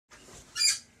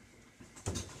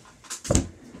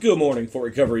Good morning, Fort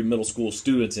Recovery Middle School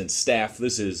students and staff.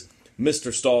 This is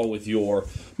Mr. Stahl with your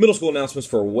middle school announcements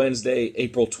for Wednesday,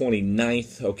 April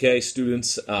 29th. Okay,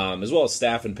 students, as well as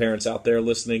staff and parents out there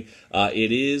listening,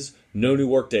 it is no new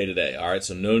work day today. All right,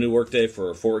 so no new work day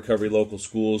for Fort Recovery local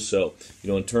schools. So,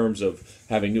 in terms of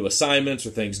having new assignments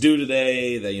or things due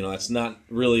today, that's not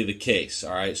really the case.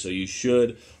 All right, so you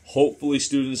should, hopefully,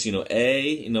 students,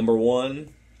 number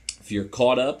one, if you're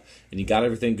caught up and you got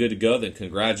everything good to go, then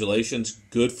congratulations.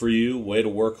 Good for you. Way to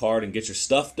work hard and get your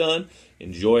stuff done.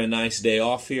 Enjoy a nice day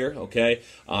off here, okay?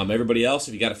 Everybody else,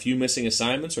 if you got a few missing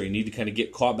assignments or you need to kind of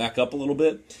get caught back up a little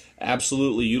bit,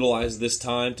 absolutely utilize this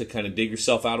time to kind of dig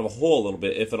yourself out of a hole a little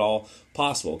bit, if at all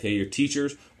possible, okay? Your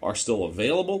teachers are still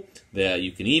available.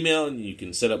 You can email and you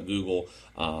can set up Google,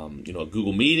 a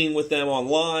Google meeting with them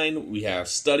online. We have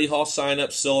study hall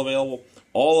sign-ups still available.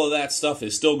 All of that stuff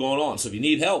is still going on. So if you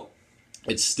need help,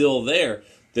 it's still there.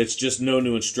 That's just no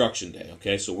new instruction day,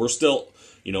 okay? So we're still,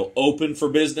 open for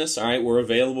business, all right? We're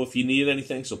available if you need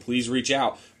anything, so please reach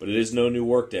out. But it is no new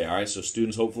work day, all right? So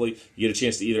students, hopefully, you get a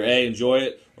chance to either A, enjoy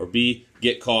it, or B,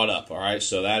 get caught up, all right?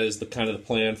 So that is the kind of the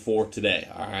plan for today,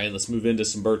 all right? Let's move into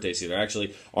some birthdays here. There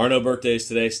actually are no birthdays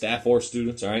today, staff or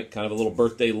students, all right? Kind of a little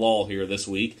birthday lull here this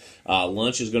week.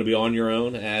 Lunch is going to be on your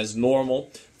own as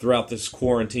normal throughout this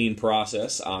quarantine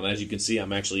process. As you can see,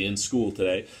 I'm actually in school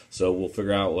today, so we'll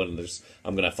figure out what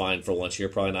I'm going to find for lunch here.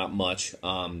 Probably not much.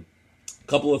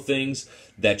 Couple of things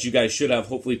that you guys should have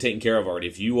hopefully taken care of already.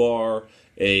 If you are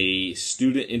a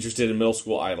student interested in middle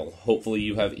school idle, hopefully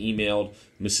you have emailed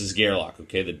Mrs. Gerlach.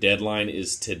 Okay, the deadline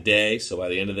is today, so by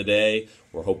the end of the day,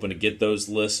 we're hoping to get those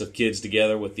lists of kids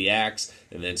together with the acts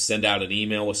and then send out an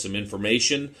email with some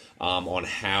information on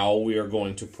how we are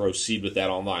going to proceed with that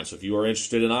online. So if you are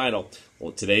interested in idle,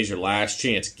 well, today's your last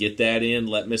chance. Get that in.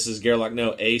 Let Mrs. Gerlach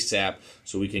know ASAP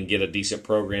so we can get a decent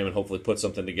program and hopefully put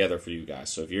something together for you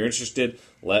guys. So if you're interested,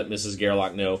 let Mrs.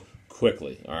 Gerlach know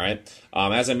quickly, all right?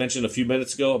 As I mentioned a few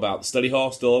minutes ago about the study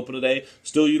hall, still open today,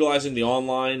 still utilizing the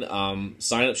online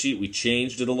sign-up sheet. We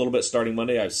changed it a little bit starting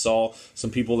Monday. I saw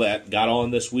some people that got on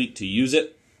this week to use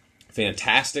it.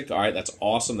 Fantastic. All right, that's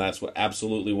awesome. That's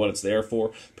absolutely what it's there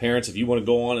for. Parents, if you want to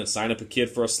go on and sign up a kid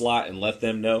for a slot and let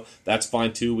them know, that's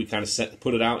fine too. We kind of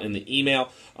put it out in the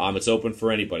email. It's open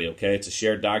for anybody, okay? It's a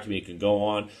shared document. You can go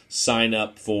on, sign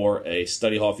up for a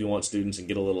study hall if you want students and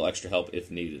get a little extra help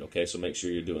if needed, okay? So make sure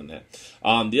you're doing that.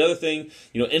 The other thing,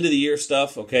 end of the year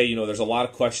stuff, okay? There's a lot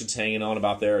of questions hanging on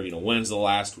about there. When's the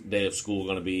last day of school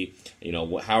going to be?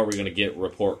 How are we going to get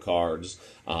report cards?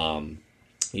 Are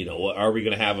we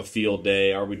going to have a field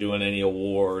day? Are we doing any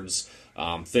awards?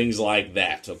 Things like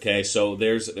that, okay? So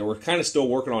we're kind of still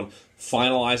working on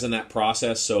finalizing that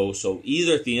process. So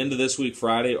either at the end of this week,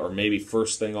 Friday, or maybe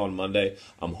first thing on Monday,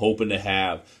 I'm hoping to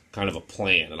have kind of a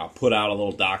plan, and I'll put out a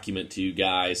little document to you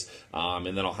guys,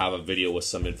 and then I'll have a video with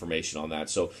some information on that.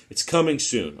 So it's coming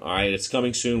soon, all right? It's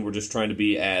coming soon. We're just trying to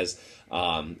be as,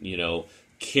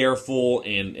 careful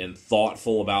and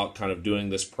thoughtful about kind of doing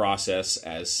this process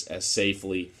as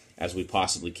safely as we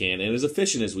possibly can and as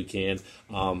efficient as we can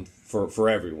for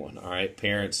everyone, all right?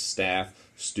 Parents, staff,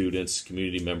 students,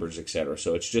 community members, etc.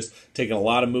 So it's just taking a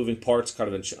lot of moving parts,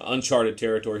 kind of uncharted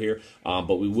territory here,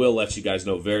 but we will let you guys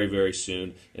know very, very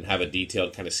soon and have a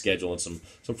detailed kind of schedule and some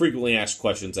frequently asked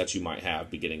questions that you might have,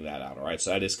 be getting that out, all right?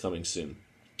 So that is coming soon.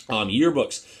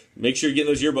 Yearbooks. Make sure you're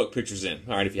getting those yearbook pictures in.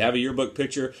 All right, if you have a yearbook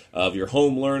picture of your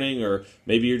home learning, or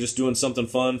maybe you're just doing something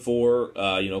fun for,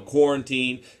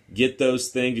 quarantine, get those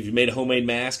things. If you made a homemade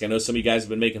mask, I know some of you guys have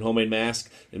been making homemade masks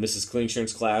in Mrs.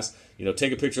 Klingshirn's class.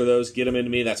 Take a picture of those, get them into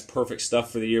me. That's perfect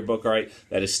stuff for the yearbook, all right?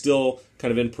 That is still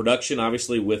kind of in production,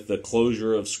 obviously, with the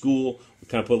closure of school. We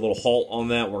kind of put a little halt on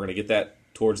that. We're going to get that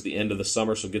towards the end of the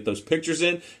summer, so get those pictures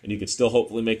in, and you can still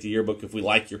hopefully make the yearbook if we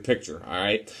like your picture, all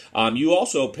right? You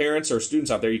also, parents or students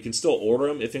out there, you can still order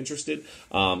them if interested.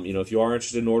 If you are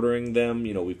interested in ordering them,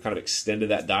 we've kind of extended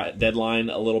that deadline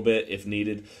a little bit if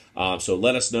needed. So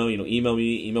let us know, email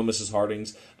me, email Mrs.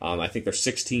 Hardings. I think they're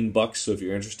 $16, so if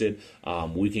you're interested,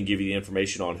 we can give you the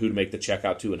information on who to make the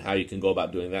checkout to and how you can go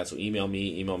about doing that. So email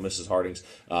me, email Mrs. Hardings,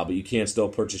 but you can still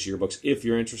purchase yearbooks if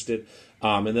you're interested.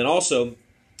 And then also,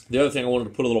 the other thing I wanted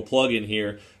to put a little plug in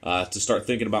here to start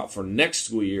thinking about for next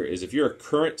school year is if you're a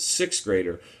current 6th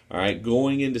grader, all right,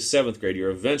 going into 7th grade, you're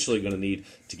eventually going to need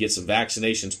to get some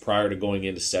vaccinations prior to going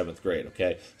into 7th grade,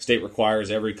 okay? State requires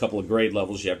every couple of grade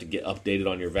levels you have to get updated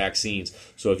on your vaccines.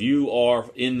 So if you are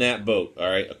in that boat, all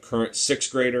right, a current 6th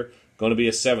grader, going to be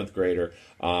a 7th grader,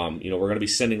 We're going to be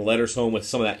sending letters home with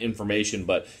some of that information,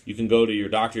 but you can go to your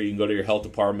doctor, you can go to your health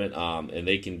department, and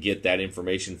they can get that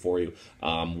information for you,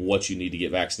 what you need to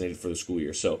get vaccinated for the school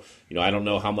year. So, I don't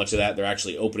know how much of that they're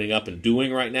actually opening up and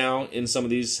doing right now in some of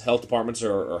these health departments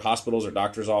or hospitals or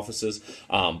doctors' offices,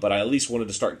 but I at least wanted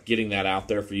to start getting that out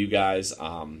there for you guys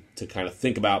to kind of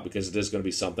think about, because it is going to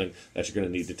be something that you're going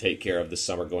to need to take care of this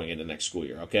summer going into next school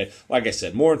year, okay? Like I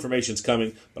said, more information's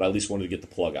coming, but I at least wanted to get the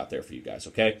plug out there for you guys,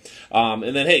 okay?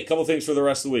 And then, hey, a couple things for the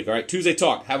rest of the week, all right? Tuesday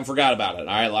Talk, haven't forgot about it,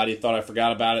 all right? A lot of you thought I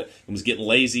forgot about it and was getting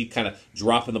lazy, kind of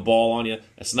dropping the ball on you.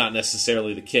 That's not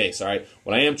necessarily the case, all right?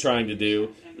 What I am trying to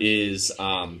do is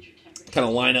kind of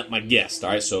line up my guests, all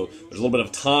right? So there's a little bit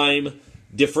of time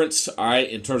difference, all right,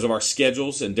 in terms of our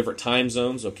schedules and different time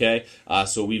zones, okay?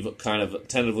 So we've kind of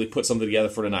tentatively put something together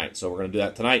for tonight. So we're going to do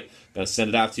that tonight. Going to send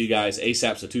it out to you guys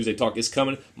ASAP. So Tuesday Talk is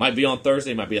coming. Might be on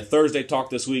Thursday. Might be a Thursday Talk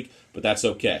this week, but that's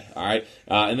okay, all right?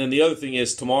 And then the other thing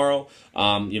is tomorrow,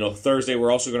 Thursday,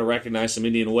 we're also going to recognize some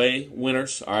Indian Way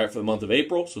winners, all right, for the month of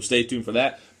April. So stay tuned for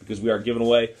that, because we are giving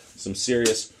away some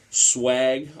serious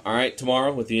swag, all right,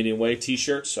 tomorrow with the Indian Way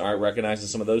t-shirts, all right, recognizing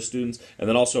some of those students. And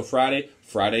then also Friday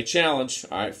Challenge,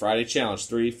 all right, Friday Challenge,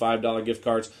 3 $5 gift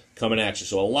cards coming at you.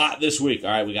 So a lot this week, all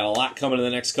right, we got a lot coming in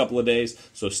the next couple of days,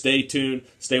 so stay tuned,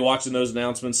 stay watching those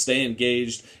announcements, stay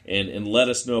engaged, and let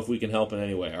us know if we can help in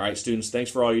any way, all right, students, thanks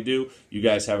for all you do. You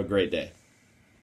guys have a great day.